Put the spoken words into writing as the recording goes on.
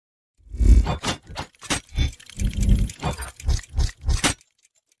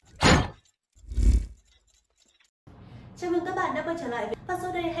quay trở lại và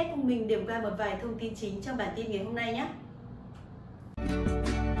sau đây hãy cùng mình điểm qua một vài thông tin chính trong bản tin ngày hôm nay nhé.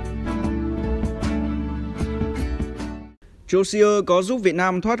 Troussier có giúp Việt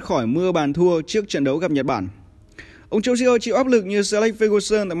Nam thoát khỏi mưa bàn thua trước trận đấu gặp Nhật Bản. Ông Troussier chịu áp lực như Sir Alex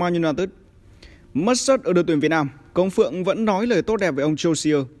Ferguson tại Man United. Mất suất ở đội tuyển Việt Nam, Công Phượng vẫn nói lời tốt đẹp về ông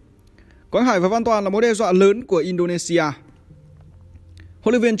Troussier. Quang Hải và Văn Toàn là mối đe dọa lớn của Indonesia.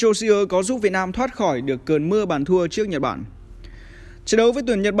 Huấn luyện viên Troussier có giúp Việt Nam thoát khỏi được cơn mưa bàn thua trước Nhật Bản. Trận đấu với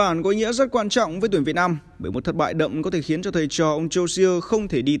tuyển Nhật Bản có ý nghĩa rất quan trọng với tuyển Việt Nam bởi một thất bại đậm có thể khiến cho thầy trò ông Troussier không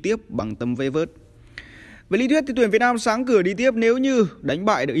thể đi tiếp bằng tấm vé vớt. Về lý thuyết thì tuyển Việt Nam sáng cửa đi tiếp nếu như đánh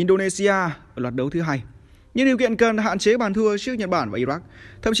bại được Indonesia ở loạt đấu thứ hai. Nhưng điều kiện cần hạn chế bàn thua trước Nhật Bản và Iraq.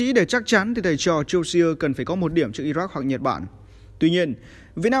 Thậm chí để chắc chắn thì thầy trò Troussier cần phải có 1 điểm trước Iraq hoặc Nhật Bản. Tuy nhiên,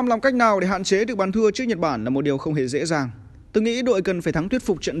 Việt Nam làm cách nào để hạn chế được bàn thua trước Nhật Bản là một điều không hề dễ dàng. Tôi nghĩ đội cần phải thắng thuyết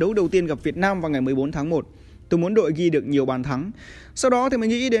phục trận đấu đầu tiên gặp Việt Nam vào ngày 14 tháng 1. Tôi muốn đội ghi được nhiều bàn thắng. Sau đó thì mới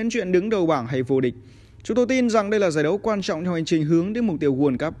nghĩ đến chuyện đứng đầu bảng hay vô địch. Chúng tôi tin rằng đây là giải đấu quan trọng trong hành trình hướng đến mục tiêu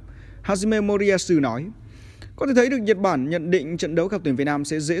World Cup. Hajime Moriyasu nói. Có thể thấy được Nhật Bản nhận định trận đấu gặp tuyển Việt Nam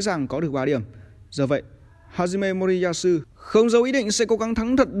sẽ dễ dàng có được 3 điểm. Do vậy, Hajime Moriyasu không giấu ý định sẽ cố gắng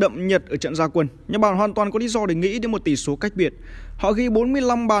thắng thật đậm Nhật ở trận ra quân. Nhật Bản hoàn toàn có lý do để nghĩ đến một tỷ số cách biệt. Họ ghi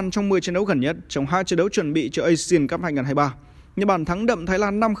 45 bàn trong 10 trận đấu gần nhất trong 2 trận đấu chuẩn bị cho Asian Cup 2023. Nhật Bản thắng đậm Thái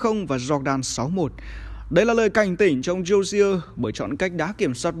Lan 5-0 và Jordan 6-1. Đây là lời cảnh tỉnh cho ông Troussier bởi chọn cách đá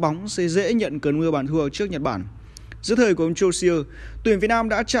kiểm soát bóng sẽ dễ nhận cơn mưa bàn thua trước Nhật Bản. Dưới thời của ông Troussier, tuyển Việt Nam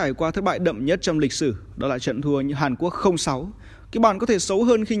đã trải qua thất bại đậm nhất trong lịch sử, đó là trận thua như Hàn Quốc 0-6. Cái bàn có thể xấu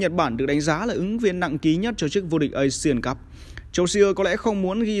hơn khi Nhật Bản được đánh giá là ứng viên nặng ký nhất cho chức vô địch Asian Cup. Troussier có lẽ không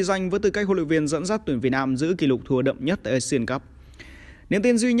muốn ghi danh với tư cách huấn luyện viên dẫn dắt tuyển Việt Nam giữ kỷ lục thua đậm nhất tại Asian Cup. Niềm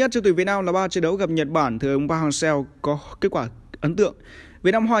tin duy nhất cho tuyển Việt Nam là 3 trận đấu gặp Nhật Bản thì ông Báo Hàn có kết quả ấn tượng.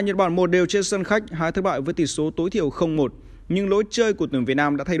 Việt Nam hòa Nhật Bản 1-1 trên sân khách, 2 thất bại với tỷ số tối thiểu 0-1. Nhưng lối chơi của tuyển Việt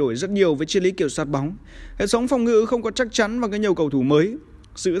Nam đã thay đổi rất nhiều với triết lý kiểm soát bóng. Hệ thống phòng ngự không có chắc chắn và có nhiều cầu thủ mới.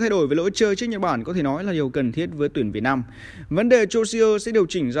 Sự thay đổi về lối chơi trước Nhật Bản có thể nói là điều cần thiết với tuyển Việt Nam. Vấn đề Troussier sẽ điều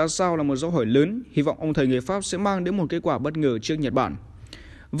chỉnh ra sao là một dấu hỏi lớn. Hy vọng ông thầy người Pháp sẽ mang đến một kết quả bất ngờ trước Nhật Bản.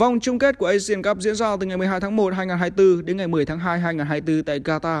 Vòng chung kết của Asian Cup diễn ra từ ngày 12 tháng 1 2024 đến ngày 10 tháng 2 2024 tại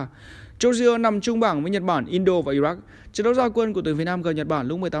Qatar. Troussier nằm chung bảng với Nhật Bản, Indo và Iraq. Trận đấu ra quân của tuyển Việt Nam gặp Nhật Bản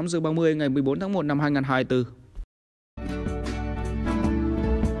lúc 18h30 ngày 14 tháng 1 năm 2024.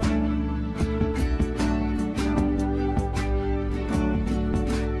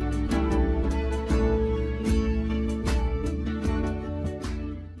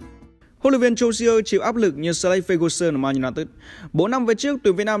 Huấn luyện viên Troussier chịu áp lực như Sir Alex Ferguson ở Man United. 4 năm về trước,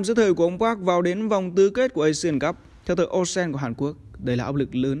 tuyển Việt Nam dưới thời của ông Park vào đến vòng tứ kết của Asian Cup. Theo tờ Osen của Hàn Quốc, đây là áp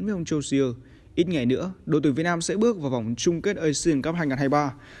lực lớn với ông Troussier. Ít ngày nữa, đội tuyển Việt Nam sẽ bước vào vòng chung kết Asian Cup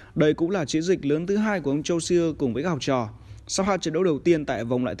 2023. Đây cũng là chiến dịch lớn thứ hai của ông Troussier cùng với các học trò. Sau 2 trận đấu đầu tiên tại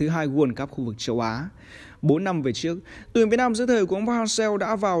vòng loại thứ hai World Cup khu vực châu Á. 4 năm về trước, tuyển Việt Nam dưới thời của ông Park Hang-seo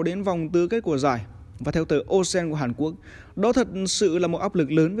đã vào đến vòng tứ kết của giải. Và theo tờ Osen của Hàn Quốc, đó thật sự là một áp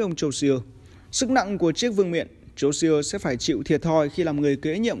lực lớn với ông Troussier. Sức nặng của chiếc vương miện, Troussier sẽ phải chịu thiệt thòi khi làm người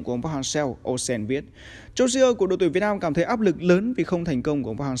kế nhiệm của ông Park Hang-seo, Osen viết. Troussier của đội tuyển Việt Nam cảm thấy áp lực lớn vì không thành công của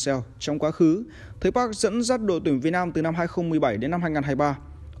ông Park Hang-seo. Trong quá khứ, thầy Park dẫn dắt đội tuyển Việt Nam từ năm 2017 đến năm 2023.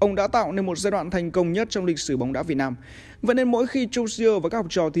 Ông đã tạo nên một giai đoạn thành công nhất trong lịch sử bóng đá Việt Nam. Vậy nên mỗi khi Troussier và các học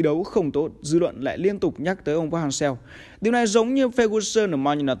trò thi đấu không tốt, dư luận lại liên tục nhắc tới ông Park Hang-seo. Điều này giống như Ferguson ở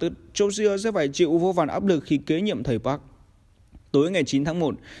Man United, Troussier sẽ phải chịu vô vàn áp lực khi kế nhiệm thầy Park. Tối ngày 9 tháng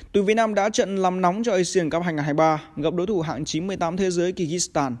 1, tuyển Việt Nam đã trận làm nóng cho Asian Cup 2023 gặp đối thủ hạng 98 thế giới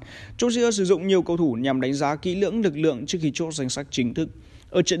Kyrgyzstan. Troussier sử dụng nhiều cầu thủ nhằm đánh giá kỹ lưỡng lực lượng trước khi chốt danh sách chính thức.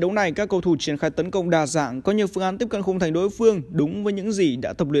 Ở trận đấu này, các cầu thủ triển khai tấn công đa dạng, có nhiều phương án tiếp cận khung thành đối phương đúng với những gì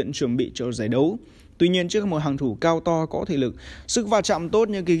đã tập luyện chuẩn bị cho giải đấu. Tuy nhiên, trước một hàng thủ cao to có thể lực, sức va chạm tốt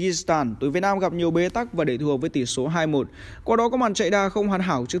như Kyrgyzstan, tuyển Việt Nam gặp nhiều bế tắc và để thua với tỷ số 2-1. Qua đó có màn chạy đà không hoàn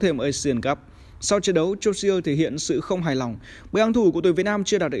hảo trước thềm Asian Cup. Sau trận đấu, Troussier thể hiện sự không hài lòng bởi hàng thủ của tuyển Việt Nam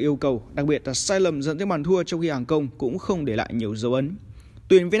chưa đạt được yêu cầu, đặc biệt là sai lầm dẫn tới bàn thua trong khi hàng công cũng không để lại nhiều dấu ấn.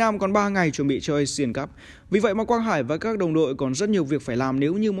 Tuyển Việt Nam còn 3 ngày chuẩn bị cho Asian Cup, vì vậy mà Quang Hải và các đồng đội còn rất nhiều việc phải làm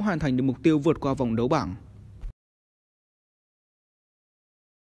nếu như muốn hoàn thành được mục tiêu vượt qua vòng đấu bảng.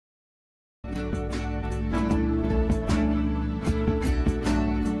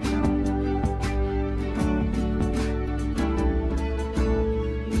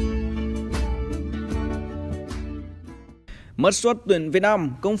 Mất suất tuyển Việt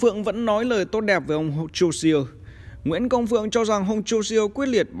Nam, Công Phượng vẫn nói lời tốt đẹp về ông Troussier. Nguyễn Công Phượng cho rằng ông Troussier quyết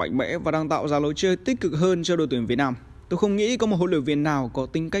liệt, mạnh mẽ và đang tạo ra lối chơi tích cực hơn cho đội tuyển Việt Nam. Tôi không nghĩ có một huấn luyện viên nào có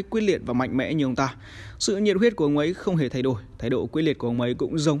tính cách quyết liệt và mạnh mẽ như ông ta. Sự nhiệt huyết của ông ấy không hề thay đổi, thái độ quyết liệt của ông ấy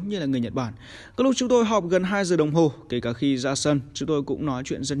cũng giống như là người Nhật Bản. Có lúc chúng tôi họp gần 2 giờ đồng hồ, kể cả khi ra sân, chúng tôi cũng nói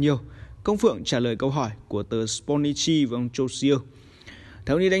chuyện rất nhiều. Công Phượng trả lời câu hỏi của tờ Sponichi và ông Troussier.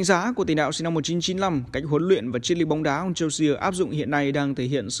 Theo như đánh giá của tiền đạo sinh năm 1995, cách huấn luyện và triết lý bóng đá ông Troussier áp dụng hiện nay đang thể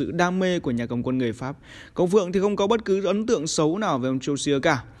hiện sự đam mê của nhà cầm quân người Pháp. Công Phượng thì không có bất cứ ấn tượng xấu nào về ông Troussier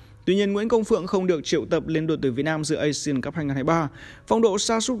cả. Tuy nhiên, Nguyễn Công Phượng không được triệu tập lên đội tuyển Việt Nam dự Asian Cup 2023. Phong độ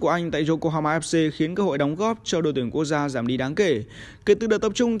sa sút của anh tại Yokohama FC khiến cơ hội đóng góp cho đội tuyển quốc gia giảm đi đáng kể. Kể từ đợt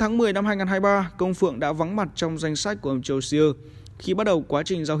tập trung tháng 10 năm 2023, Công Phượng đã vắng mặt trong danh sách của ông Troussier. Khi bắt đầu quá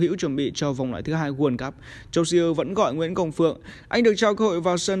trình giao hữu chuẩn bị cho vòng loại thứ 2 World Cup, Troussier vẫn gọi Nguyễn Công Phượng. Anh được trao cơ hội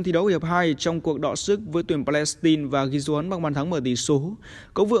vào sân thi đấu hiệp 2 trong cuộc đọ sức với tuyển Palestine và ghi dấu ấn bằng bàn thắng mở tỷ số.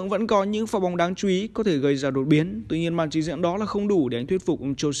 Công Phượng vẫn có những pha bóng đáng chú ý có thể gây ra đột biến, tuy nhiên màn trình diễn đó là không đủ để anh thuyết phục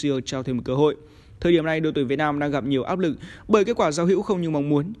ông Troussier trao thêm một cơ hội. Thời điểm này, đội tuyển Việt Nam đang gặp nhiều áp lực bởi kết quả giao hữu không như mong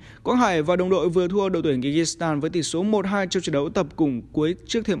muốn. Quang Hải và đồng đội vừa thua đội tuyển Kyrgyzstan với tỷ số 1-2 trong trận đấu tập cùng cuối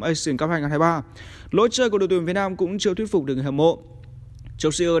trước thềm Asian Cup 2023. Lối chơi của đội tuyển Việt Nam cũng chưa thuyết phục được người hâm mộ.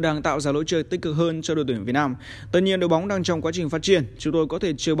 Troussier đang tạo ra lối chơi tích cực hơn cho đội tuyển Việt Nam. Tất nhiên đội bóng đang trong quá trình phát triển, chúng tôi có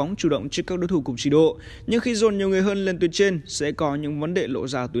thể chơi bóng chủ động trước các đối thủ cùng trình độ, nhưng khi dồn nhiều người hơn lên tuyến trên sẽ có những vấn đề lộ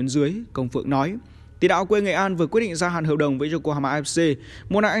ra tuyến dưới, Công Phượng nói. Tiền đạo quê Nghệ An vừa quyết định gia hạn hợp đồng với Yokohama FC.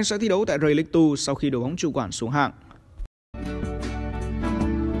 Mùa này anh sẽ thi đấu tại J League 2 sau khi đội bóng chủ quản xuống hạng.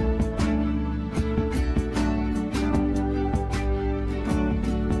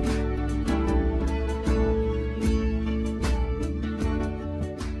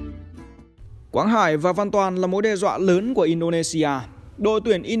 Quang Hải và Văn Toàn là mối đe dọa lớn của Indonesia. Đội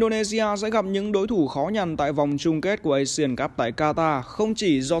tuyển Indonesia sẽ gặp những đối thủ khó nhằn tại vòng chung kết của Asian Cup tại Qatar, không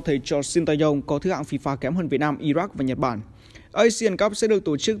chỉ do thầy trò Shin Tae-yong có thứ hạng FIFA kém hơn Việt Nam, Iraq và Nhật Bản. Asian Cup sẽ được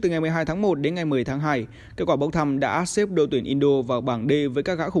tổ chức từ ngày 12 tháng 1 đến ngày 10 tháng 2. Kết quả bốc thăm đã xếp đội tuyển Indo vào bảng D với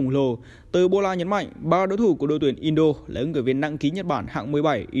các gã khổng lồ. Từ Bola nhấn mạnh, 3 đối thủ của đội tuyển Indo là ứng cử viên nặng ký Nhật Bản hạng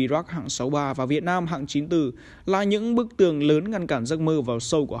 17, Iraq hạng 63 và Việt Nam hạng 94 là những bức tường lớn ngăn cản giấc mơ vào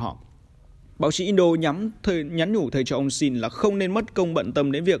sâu của họ. Báo chí Indo nhắn nhủ thầy trò ông Shin là không nên mất công bận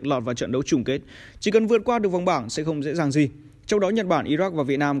tâm đến việc lọt vào trận đấu chung kết. Chỉ cần vượt qua được vòng bảng sẽ không dễ dàng gì. Trong đó Nhật Bản, Iraq và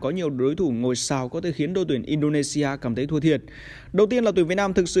Việt Nam có nhiều đối thủ ngôi sao có thể khiến đội tuyển Indonesia cảm thấy thua thiệt. Đầu tiên là tuyển Việt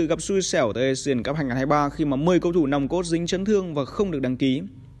Nam thực sự gặp xui xẻo tại Asian Cup 2023 khi mà 10 cầu thủ nòng cốt dính chấn thương và không được đăng ký.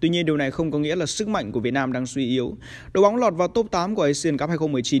 Tuy nhiên điều này không có nghĩa là sức mạnh của Việt Nam đang suy yếu. Đội bóng lọt vào top 8 của Asian Cup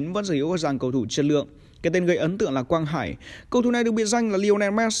 2019 vẫn sở hữu các dàn cầu thủ chất lượng. Cái tên gây ấn tượng là Quang Hải. Cầu thủ này được biệt danh là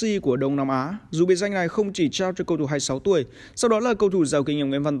Lionel Messi của Đông Nam Á. Dù biệt danh này không chỉ trao cho cầu thủ 26 tuổi, sau đó là cầu thủ giàu kinh nghiệm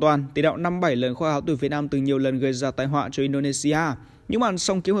Nguyễn Văn Toàn, tiền đạo 57 lần khoác áo tuyển Việt Nam từng nhiều lần gây ra tai họa cho Indonesia. Những màn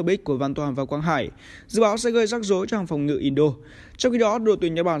song kiếm hợp ích của Văn Toàn và Quang Hải dự báo sẽ gây rắc rối cho hàng phòng ngự Indo. Trong khi đó, đội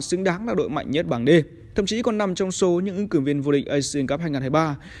tuyển Nhật Bản xứng đáng là đội mạnh nhất bảng D, thậm chí còn nằm trong số những ứng cử viên vô địch Asian Cup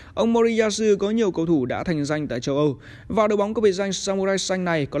 2023. Ông Moriyasu có nhiều cầu thủ đã thành danh tại châu Âu và đội bóng có biệt danh Samurai xanh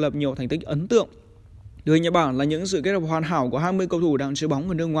này có lập nhiều thành tích ấn tượng. Đội Nhật Bản là những sự kết hợp hoàn hảo của 20 cầu thủ đang chơi bóng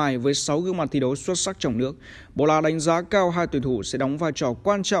ở nước ngoài với 6 gương mặt thi đấu xuất sắc trong nước. Bola đánh giá cao hai tuyển thủ sẽ đóng vai trò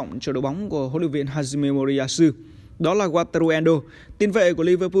quan trọng cho đội bóng của huấn luyện viên Hajime Moriyasu. Đó là Wataru Endo, tiền vệ của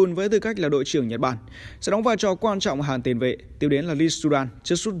Liverpool với tư cách là đội trưởng Nhật Bản, sẽ đóng vai trò quan trọng ở hàng tiền vệ. Tiếp đến là Lee Sudan,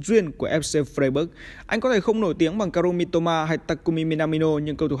 chân sút duyên của FC Freiburg. Anh có thể không nổi tiếng bằng Kaoru Mitoma hay Takumi Minamino,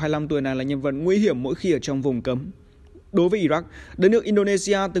 nhưng cầu thủ 25 tuổi này là nhân vật nguy hiểm mỗi khi ở trong vùng cấm. Đối với Iraq, đất nước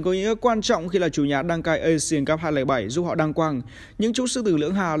Indonesia từng có ý nghĩa quan trọng khi là chủ nhà đăng cai Asian Cup 2007 giúp họ đăng quang. Những chú sư tử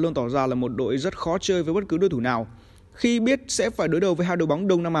lưỡng hà luôn tỏ ra là một đội rất khó chơi với bất cứ đối thủ nào. Khi biết sẽ phải đối đầu với hai đội bóng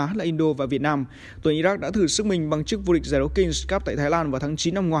Đông Nam Á là Indo và Việt Nam, tuyển Iraq đã thử sức mình bằng chức vô địch giải đấu Kings Cup tại Thái Lan vào tháng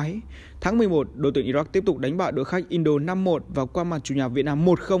 9 năm ngoái. Tháng 11, đội tuyển Iraq tiếp tục đánh bại đội khách Indo 5-1 và qua mặt chủ nhà Việt Nam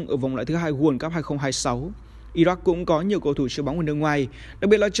 1-0 ở vòng loại thứ 2 World Cup 2026. Iraq cũng có nhiều cầu thủ chơi bóng ở nước ngoài, đặc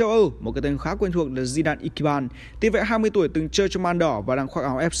biệt là châu Âu. Một cái tên khá quen thuộc là Zidane Iqbal, tiền vệ 20 tuổi từng chơi cho Man Đỏ và đang khoác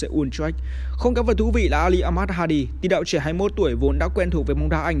áo FC Utrecht. Không kém phần thú vị là Ali Ahmad Hadi, tiền đạo trẻ 21 tuổi vốn đã quen thuộc với bóng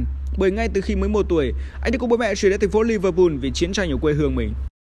đá Anh, bởi ngay từ khi mới 1 tuổi, anh đã cùng bố mẹ chuyển đến thành phố Liverpool vì chiến tranh ở quê hương mình.